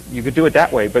you could do it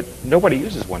that way, but nobody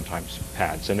uses one-time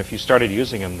pads. And if you started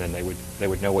using them, then they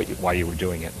would know why you were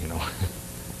doing it, you know.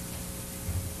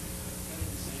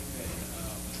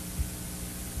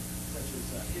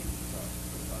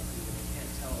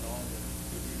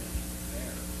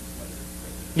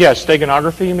 Yeah,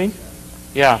 steganography, you mean?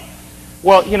 Yeah.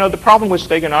 Well, you know, the problem with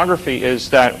steganography is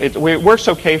that it works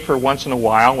okay for once in a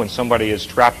while when somebody is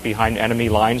trapped behind enemy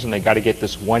lines and they got to get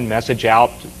this one message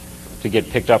out to get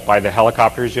picked up by the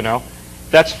helicopters, you know.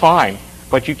 That's fine,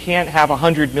 but you can't have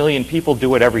 100 million people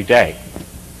do it every day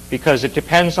because it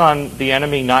depends on the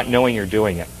enemy not knowing you're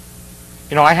doing it.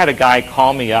 You know, I had a guy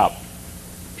call me up.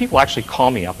 People actually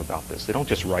call me up about this. They don't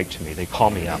just write to me. They call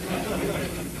me up.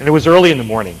 And it was early in the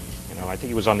morning. You know, I think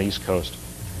he was on the East Coast.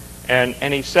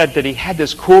 And he said that he had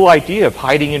this cool idea of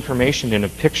hiding information in a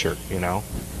picture, you know.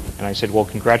 And I said, well,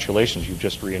 congratulations, you've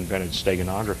just reinvented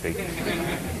steganography.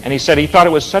 And he said he thought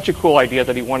it was such a cool idea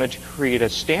that he wanted to create a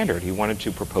standard. He wanted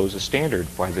to propose a standard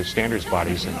by the standards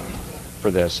bodies for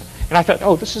this. And I thought,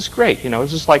 oh, this is great. You know,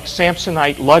 this is like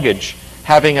Samsonite luggage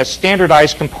having a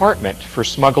standardized compartment for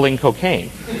smuggling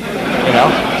cocaine, you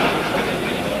know.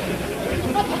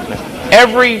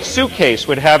 Every suitcase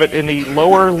would have it in the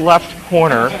lower left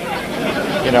corner,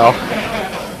 you know.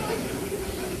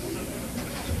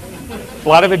 A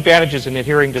lot of advantages in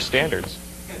adhering to standards.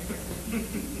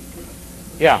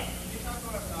 Yeah. Can you talk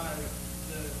about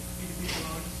the PGP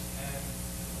launch and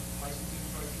licensing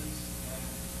choices and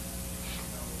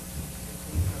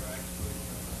inclusion or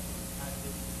exclusion of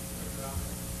patented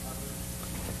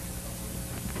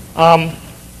cryptography?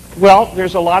 Well,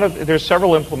 there's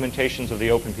several implementations of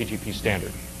the Open PGP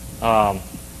standard.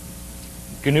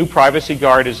 GNU Privacy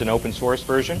Guard is an open source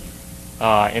version,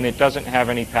 and it doesn't have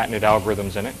any patented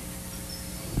algorithms in it.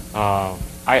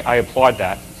 I applaud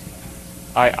that.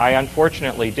 I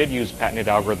unfortunately did use patented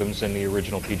algorithms in the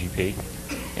original PGP,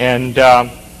 and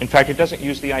in fact, it doesn't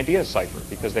use the IDEA cipher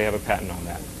because they have a patent on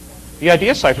that. The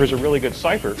IDEA cipher is a really good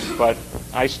cipher, but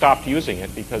I stopped using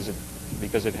it because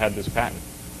it had this patent,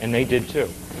 and they did too.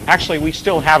 Actually, we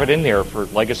still have it in there for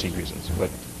legacy reasons.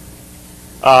 But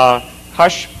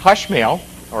Hushmail,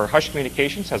 or Hush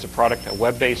Communications, has a product, a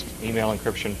web-based email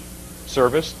encryption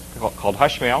service called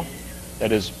Hushmail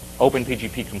that is Open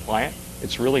PGP compliant.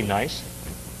 It's really nice.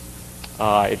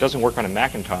 It doesn't work on a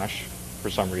Macintosh for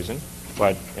some reason,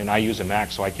 and I use a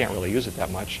Mac, so I can't really use it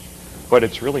that much. But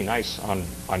it's really nice on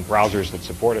browsers that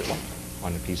support it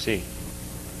on the PC.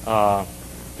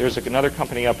 There's another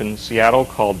company up in Seattle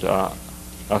called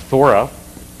Thora.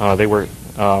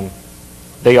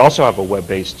 They also have a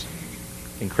web-based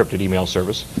encrypted email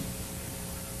service.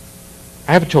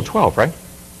 I have it till 12, right?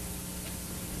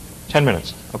 10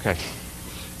 minutes. Okay.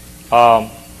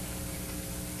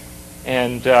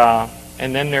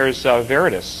 And then there's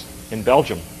Veritas in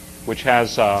Belgium, which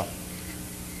has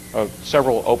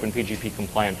several Open PGP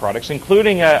compliant products,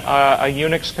 including a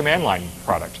Unix command line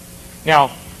product.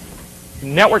 Now,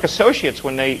 Network Associates,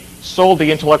 when they sold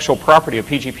the intellectual property of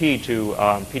PGP to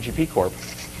PGP Corp,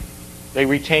 they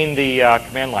retained the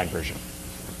command line version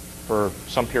for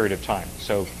some period of time.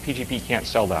 So PGP can't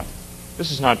sell that. This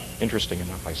is not interesting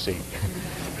enough, I see.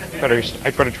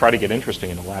 I better try to get interesting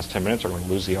in the last 10 minutes or I'm going to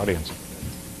lose the audience.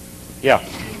 Yeah.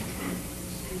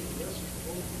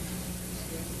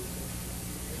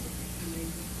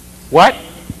 What?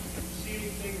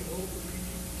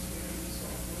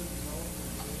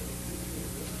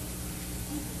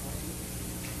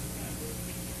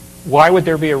 Why would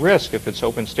there be a risk if it's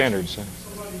open standards?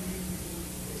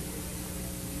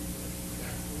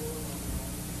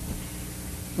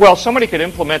 Well, somebody could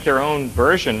implement their own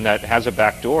version that has a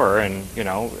backdoor, and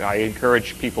I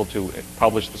encourage people to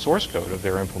publish the source code of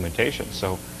their implementation.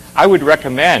 So I would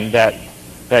recommend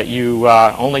that you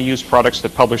only use products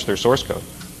that publish their source code.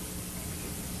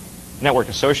 Network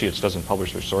Associates doesn't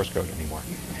publish their source code anymore.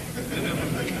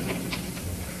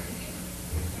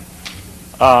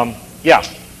 Yeah.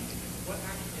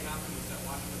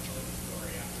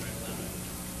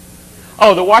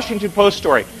 Oh, the Washington Post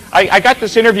story. I got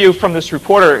this interview from this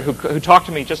reporter who talked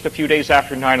to me just a few days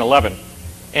after 9/11,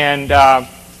 and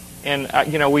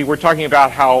we were talking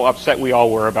about how upset we all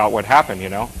were about what happened,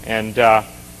 and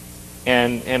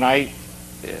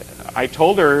I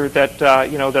told her that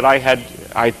that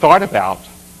I thought about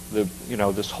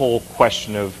this whole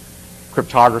question of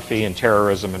cryptography and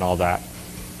terrorism and all that,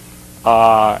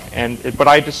 but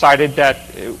I decided that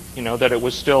that it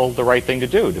was still the right thing to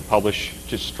do to publish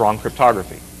just strong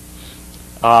cryptography.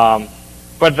 But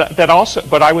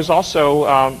I was also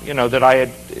that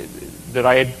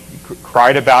I had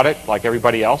cried about it like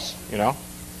everybody else.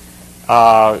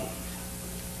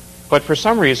 but for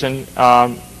some reason,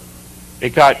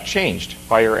 it got changed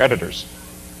by her editors,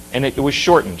 and it was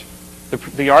shortened.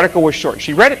 The article was short.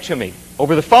 She read it to me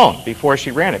over the phone before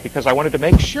she ran it because I wanted to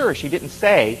make sure she didn't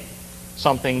say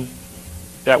something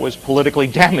that was politically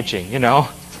damaging, you know?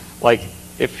 Like,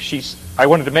 I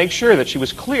wanted to make sure that she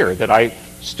was clear that I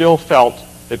still felt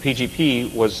that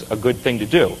PGP was a good thing to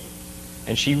do.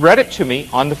 And she read it to me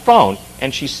on the phone,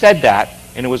 and she said that,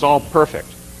 and it was all perfect.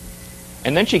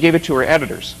 And then she gave it to her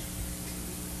editors.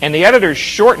 And the editors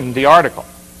shortened the article.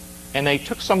 And they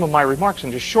took some of my remarks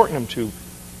and just shortened them to,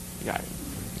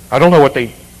 I don't know what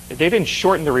they didn't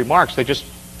shorten the remarks, they just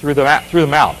threw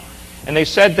them out. And they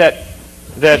said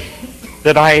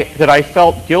that I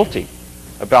felt guilty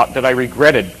about, that I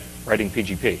regretted writing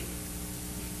PGP.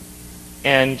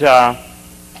 And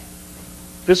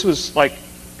this was like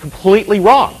completely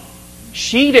wrong.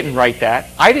 She didn't write that.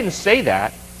 I didn't say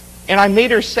that. And I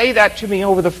made her say that to me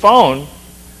over the phone,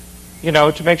 you know,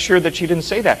 to make sure that she didn't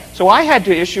say that. So I had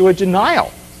to issue a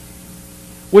denial,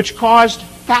 which caused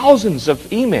thousands of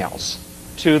emails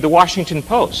to the Washington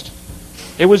Post.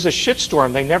 It was a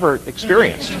shitstorm they never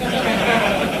experienced.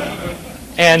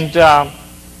 And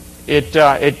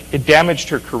it damaged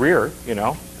her career, you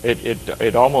know.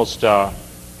 It almost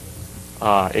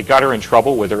it got her in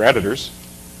trouble with her editors,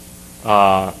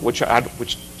 which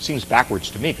seems backwards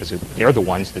to me because they're the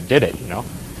ones that did it, you know.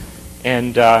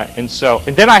 And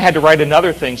then I had to write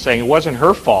another thing saying it wasn't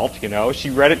her fault, you know. She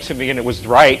read it to me and it was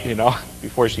right, you know,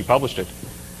 before she published it.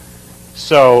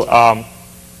 So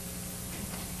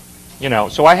you know,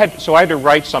 so I had to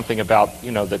write something about,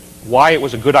 you know, that why it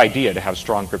was a good idea to have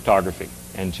strong cryptography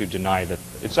and to deny that.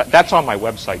 That's on my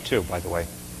website too, by the way.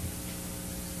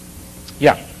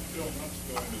 Yeah. Phil, not to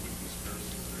go into the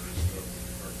conspiracy theory stuff,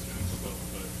 the cartoon stuff,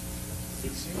 but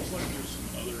it seems like there's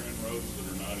some other inroads that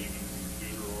are not even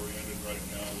computer-oriented right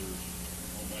now. There's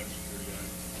Homeland Security Act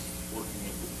working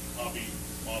with hobby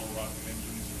model rocket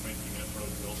engines and making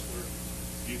inroads elsewhere.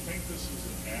 Do you think this is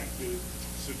an active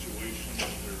situation that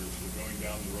they're going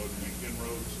down the road to make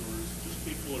inroads, or is it just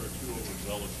people are too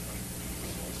overzealous trying to keep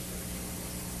this all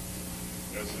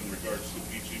straight? As in regards to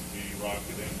PGP,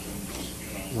 rocket engines, you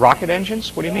know. Rocket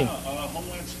engines? What do you mean?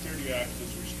 Homeland Security Act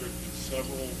has restricted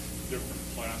several different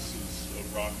classes of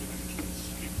rocket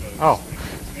engines because they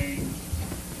contain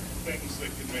things that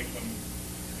can make them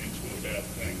into a bad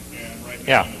thing. And right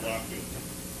now in the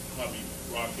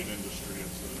rocket industry,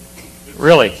 it's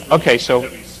really? It's Okay, so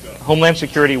heavy stuff. Homeland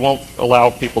Security won't allow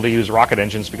people to use rocket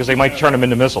engines because they might turn them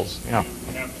into missiles. Yeah.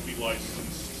 You have to be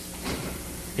licensed.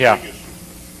 Yeah. Big issue.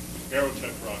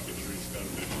 Aerotech rocketry's got a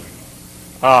big thing.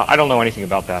 I don't know anything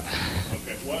about that.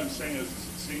 Okay. What I'm saying is,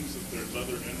 it seems that there's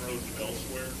other inroads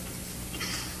elsewhere.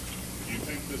 Do you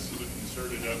think this is a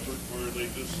concerted effort, or are they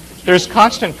just? There's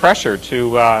constant pressure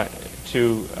to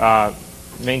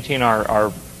maintain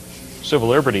our civil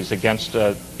liberties against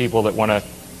people that want to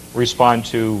respond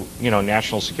to, you know,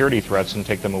 national security threats and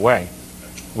take them away.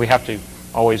 We have to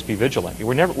always be vigilant.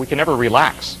 We can never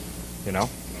relax, you know.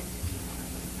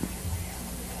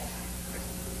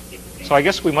 So I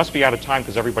guess we must be out of time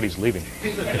because everybody's leaving.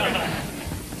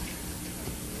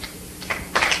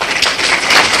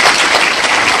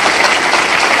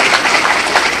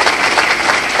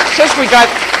 Says we got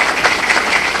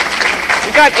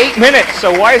 8 minutes,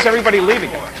 so why is everybody leaving?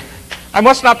 I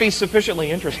must not be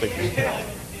sufficiently interesting.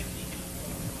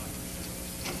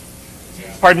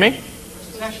 Pardon me?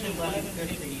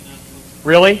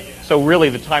 Really? So really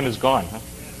the time is gone,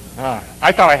 huh?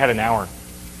 I thought I had an hour.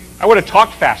 I would have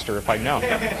talked faster if I'd known.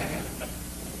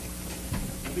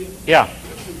 Yeah.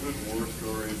 What's the good war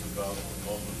stories about the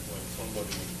moment when somebody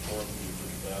informed you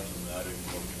that mathematics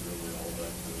wasn't really all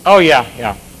that good? Oh,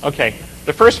 yeah. Okay.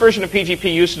 The first version of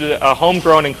PGP used a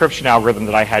homegrown encryption algorithm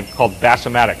that I had called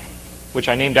Bassomatic, which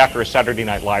I named after a Saturday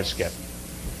Night Live skit.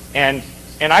 And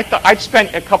I thought I'd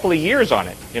spent a couple of years on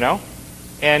it, you know?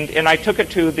 And I took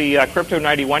it to the Crypto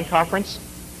 91 conference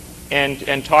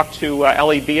and talked to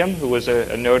Eli Biam, who was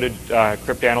a noted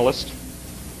cryptanalyst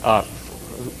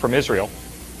from Israel,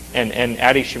 and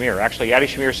Adi Shamir. Actually, Adi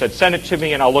Shamir said, send it to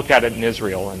me and I'll look at it in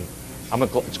Israel. And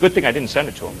it's a good thing I didn't send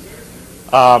it to him.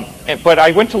 But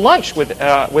I went to lunch with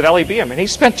Eli Biam, and he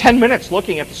spent 10 minutes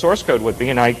looking at the source code with me,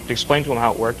 and I explained to him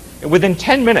how it worked. And within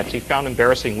 10 minutes, he found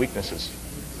embarrassing weaknesses.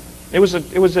 It was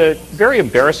a very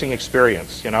embarrassing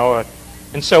experience, you know.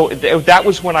 And so that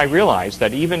was when I realized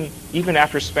that even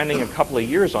after spending a couple of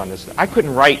years on this, I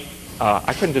couldn't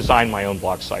couldn't design my own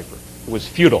block cipher. It was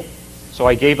futile. So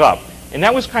I gave up. And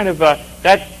that was kind of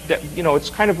that you know, it's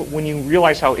kind of when you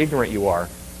realize how ignorant you are,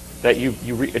 that you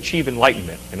achieve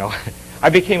enlightenment, you know. I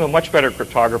became a much better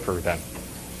cryptographer then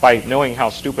by knowing how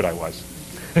stupid I was.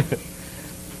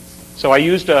 So I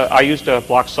used a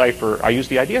block cipher. I used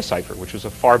the idea cipher, which was a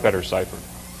far better cipher.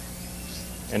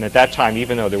 And at that time,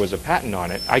 even though there was a patent on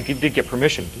it, I did get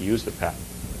permission to use the patent.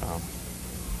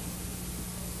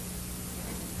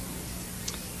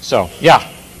 So, yeah.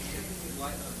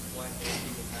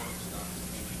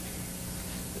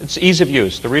 It's ease of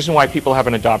use. The reason why people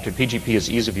haven't adopted PGP is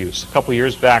ease of use. A couple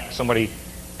years back, somebody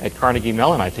at Carnegie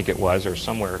Mellon, I think it was, or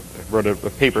somewhere, wrote a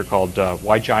paper called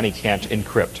Why Johnny Can't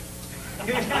Encrypt.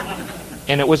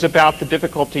 And it was about the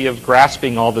difficulty of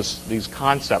grasping all these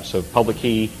concepts of public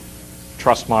key,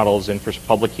 trust models,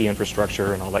 public key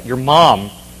infrastructure, and all that. Your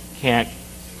mom can't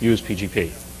use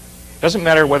PGP. Doesn't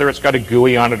matter whether it's got a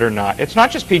GUI on it or not. It's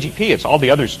not just PGP, it's all the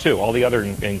others too, all the other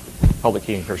public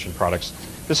key encryption products.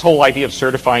 This whole idea of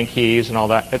certifying keys and all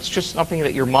that, it's just something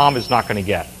that your mom is not going to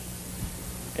get.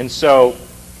 And so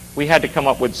we had to come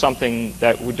up with something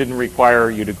that didn't require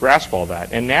you to grasp all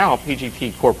that. And now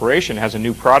PGP Corporation has a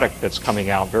new product that's coming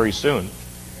out very soon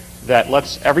that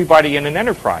lets everybody in an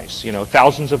enterprise,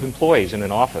 thousands of employees in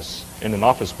an office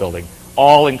building,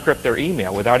 all encrypt their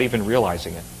email without even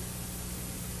realizing it.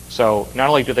 So not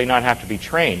only do they not have to be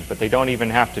trained, but they don't even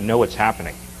have to know what's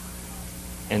happening.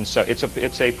 And so it's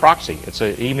a proxy. It's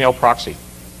an email proxy.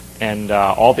 And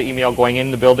all the email going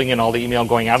in the building and all the email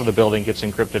going out of the building gets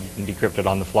encrypted and decrypted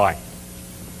on the fly.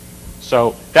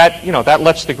 So that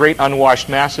lets the great unwashed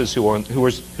masses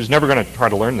who's never going to try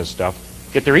to learn this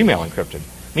stuff get their email encrypted.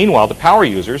 Meanwhile, the power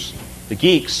users, the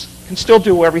geeks, can still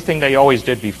do everything they always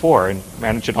did before and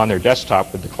manage it on their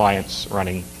desktop with the clients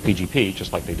running PGP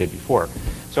just like they did before.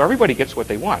 So everybody gets what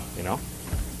they want,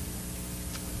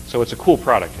 So it's a cool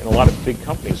product, and a lot of big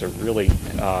companies are really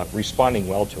responding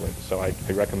well to it. So I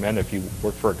recommend if you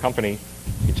work for a company,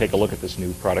 you take a look at this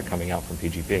new product coming out from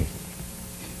PGP.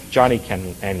 Johnny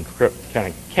can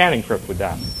encrypt with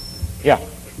that. Yeah.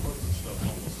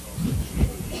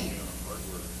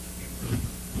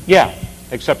 Yeah,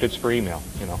 except it's for email,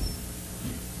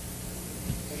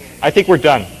 I think we're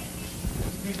done.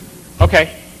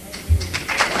 Okay.